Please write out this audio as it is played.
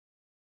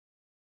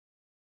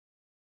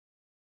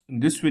In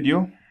this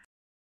video,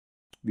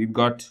 we've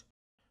got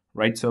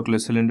right circular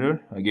cylinder.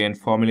 Again,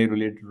 formulae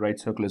related to right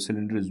circular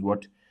cylinder is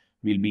what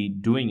we'll be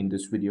doing in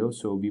this video.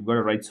 So we've got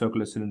a right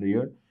circular cylinder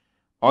here.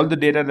 All the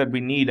data that we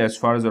need as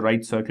far as a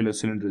right circular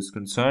cylinder is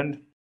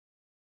concerned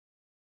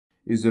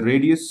is the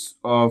radius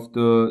of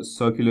the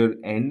circular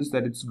ends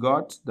that it's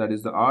got, that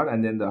is the r,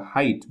 and then the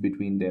height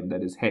between them,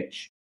 that is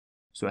h.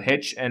 So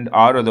h and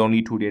r are the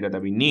only two data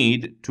that we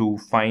need to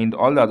find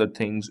all the other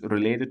things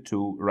related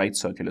to right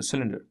circular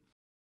cylinder.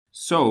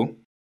 So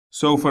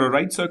for a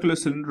right circular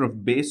cylinder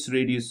of base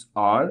radius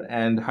r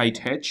and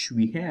height h,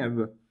 we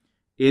have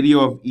area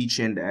of each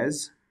end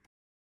as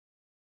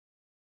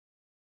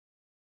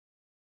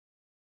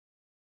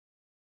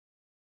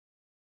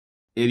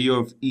area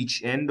of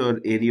each end,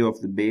 or area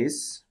of the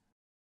base,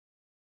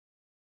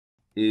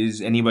 is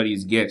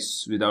anybody's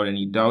guess without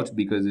any doubt,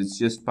 because it's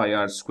just pi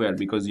r squared,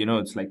 because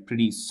it's like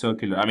pretty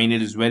circular. I mean,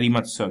 it is very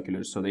much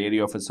circular, so the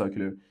area of a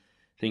circular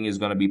thing is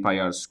going to be pi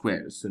r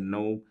squared. So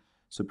no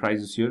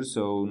surprises here,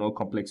 so no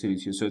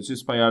complexities here. So it's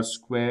just pi r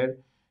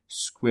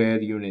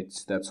square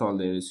units. That's all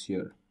there is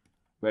here.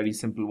 Very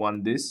simple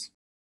one, this.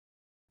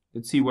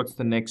 Let's see what's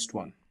the next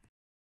one.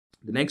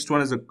 The next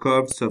one is a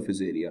curved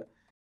surface area.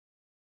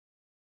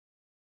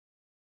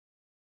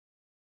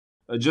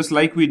 Just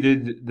like we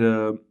did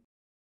the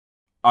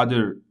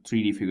other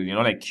 3D figures,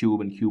 like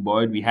cube and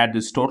cuboid, we had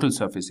this total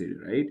surface area,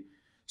 right?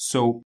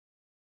 So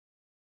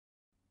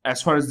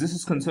as far as this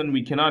is concerned,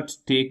 we cannot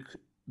take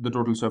the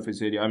total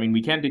surface area. I mean,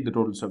 we can take the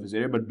total surface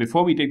area, but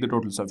before we take the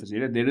total surface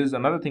area, there is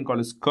another thing called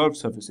as curved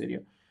surface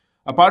area.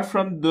 Apart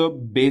from the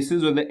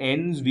bases or the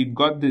ends, we've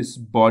got this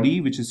body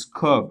which is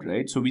curved,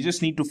 right? So we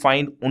just need to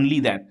find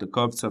only that, the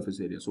curved surface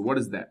area. So what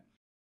is that?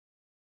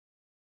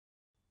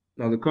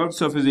 Now the curved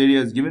surface area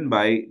is given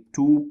by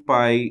 2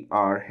 pi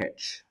r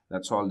h.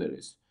 That's all there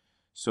is.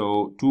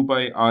 So 2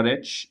 pi r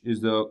h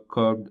is the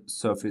curved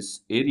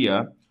surface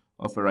area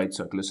of a right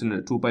circular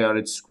cylinder. 2 pi r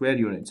h square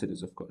units it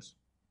is, of course.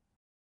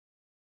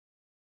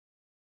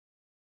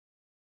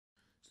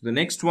 So the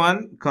next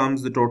one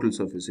comes the total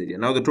surface area.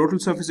 Now the total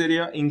surface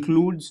area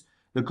includes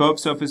the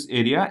curved surface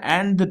area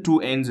and the two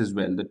ends as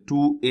well. The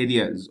two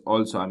areas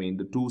also, I mean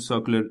the two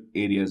circular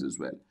areas as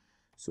well.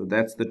 So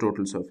that's the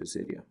total surface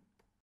area.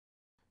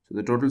 So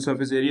the total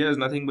surface area is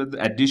nothing but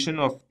the addition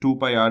of 2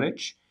 pi r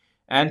h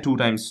and 2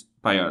 times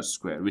pi r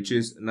square, which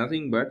is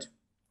nothing but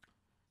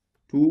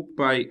 2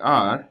 pi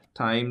r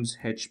times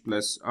h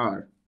plus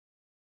r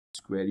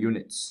square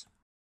units.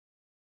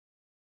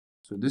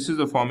 So this is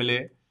the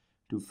formula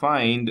to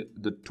find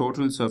the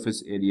total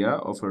surface area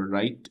of a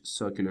right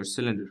circular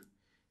cylinder.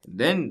 And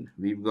then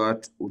we've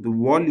got the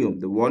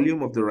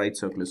volume of the right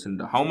circular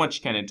cylinder. How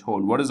much can it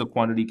hold? What is the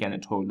quantity can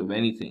it hold of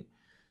anything?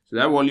 So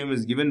that volume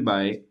is given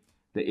by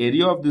the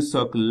area of the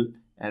circle,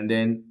 and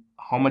then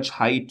how much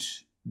height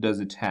does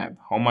it have?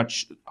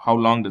 How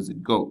long does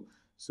it go?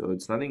 So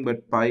it's nothing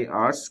but pi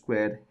r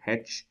square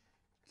h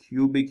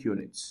cubic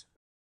units.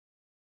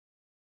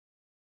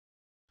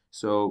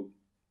 So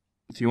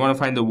if you want to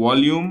find the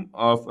volume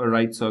of a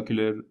right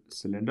circular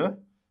cylinder,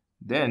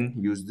 then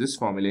use this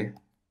formula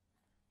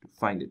to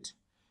find it.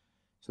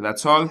 So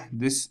that's all.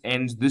 This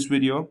ends this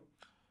video,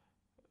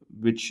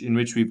 in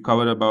which we've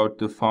covered about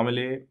the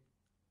formulae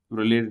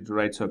related to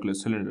right circular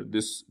cylinder.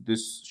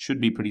 This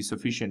should be pretty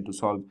sufficient to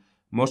solve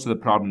most of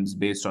the problems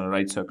based on a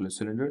right circular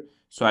cylinder.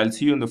 So I'll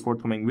see you in the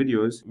forthcoming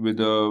videos with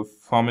the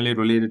formulae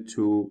related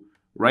to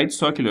right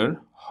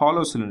circular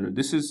hollow cylinder.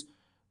 This is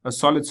a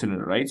solid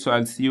cylinder, right? So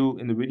I'll see you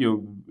in the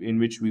video in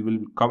which we will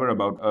cover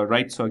about a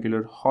right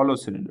circular hollow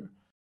cylinder.